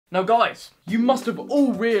Now guys, you must have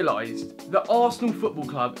all realised that Arsenal Football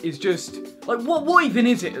Club is just, like, what even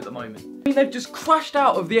is it at the moment? I mean, they've just crashed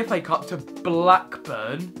out of the FA Cup to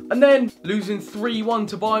Blackburn, and then losing 3-1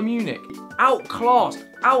 to Bayern Munich. Outclassed,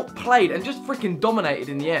 outplayed, and just freaking dominated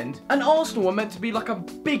in the end. And Arsenal are meant to be like a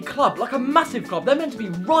big club, like a massive club. They're meant to be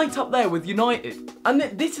right up there with United. And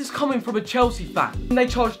this is coming from a Chelsea fan. And they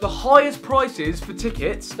charge the highest prices for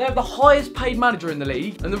tickets. They have the highest paid manager in the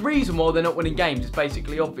league. And the reason why they're not winning games is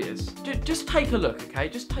basically obvious. Just take a look, okay?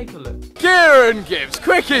 Just take a look. Kieran Gibbs,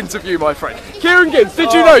 quick interview, my friend. Kieran Gibbs,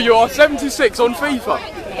 did you know you are 76 on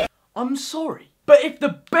FIFA? I'm sorry, but if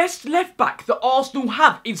the best left back that Arsenal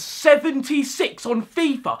have is 76 on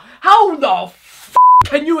FIFA, how the f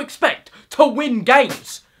can you expect to win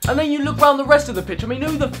games? And then you look around the rest of the pitch. I mean,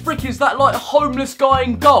 who the frick is that, like, homeless guy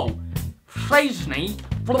in goal? Szczesny?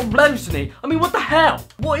 I mean, what the hell?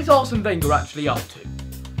 What is Arsene Wenger actually up to?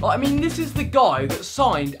 Like, I mean, this is the guy that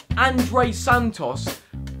signed Andre Santos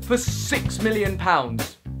for £6 million.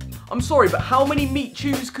 I'm sorry, but how many meat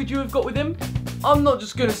chews could you have got with him? I'm not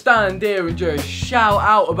just going to stand here and just shout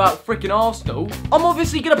out about freaking Arsenal. I'm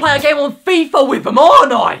obviously going to play a game on FIFA with them,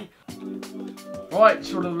 aren't I? Right,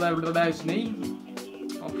 Szczesny.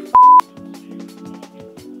 Oh,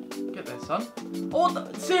 get there, son.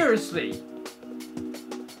 Oh, seriously?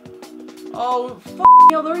 Oh,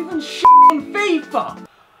 hell, they're even shit on FIFA.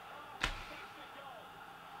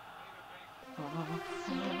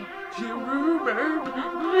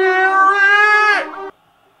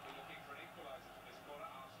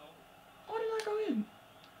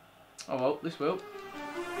 Oh well, this will.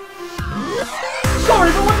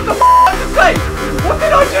 Sorry, but what did the f I just say? What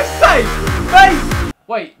did I just say? Mate!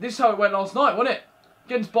 Wait, this is how it went last night, wasn't it?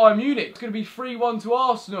 Against Bayern Munich. It's going to be 3-1 to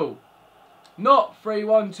Arsenal. Not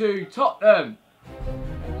 3-1 to Tottenham.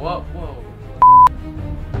 What? Whoa.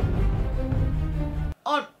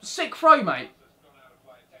 Oh, sick throw, mate.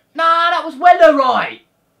 Nah, that was well alright.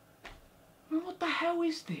 What the hell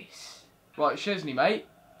is this? Right, Szczesny, mate.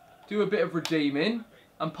 Do a bit of redeeming.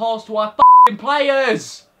 And pass to our f***ing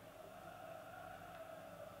players!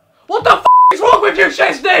 What the f*** is wrong with you,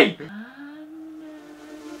 Szczesny?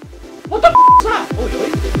 What the f*** is that? Oi,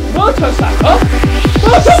 oi.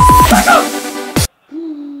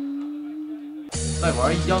 Don't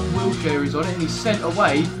worry, young Wilshere is on it and he's sent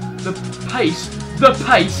away the pace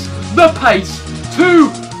to...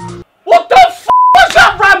 What the f*** was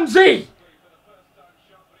that, Ramsey?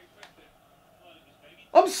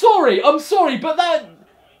 I'm sorry, but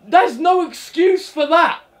there's no excuse for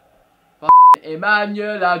that.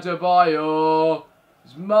 Emmanuel Adebayo,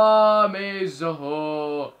 his mum is a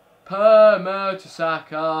whore, Perma to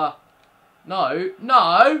Saka. No,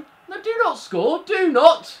 do not score, do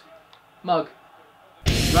not. Mug.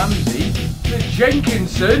 Ramsey to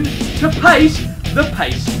Jenkinson to pace, the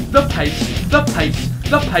pace.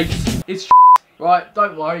 It's right,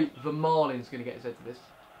 don't worry, Vermaelen's going to get his head to this.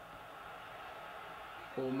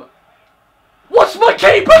 What's my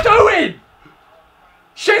keeper doing?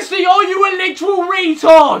 Szczesny, are you a literal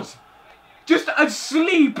retard? Just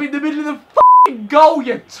asleep in the middle of the f***ing goal,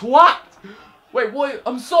 you twat. Wait, what?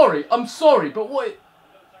 I'm sorry, but what?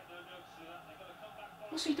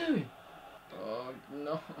 What's he doing? Oh,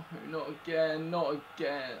 no, not again.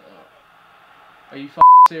 Are you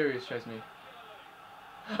f***ing serious, Szczesny?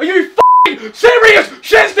 Are you f***ing serious,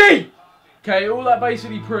 Szczesny? Okay, all that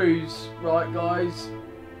basically proves, right, guys.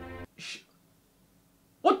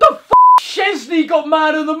 What the f***? Szczesny got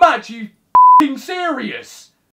man of the match, you f***ing serious?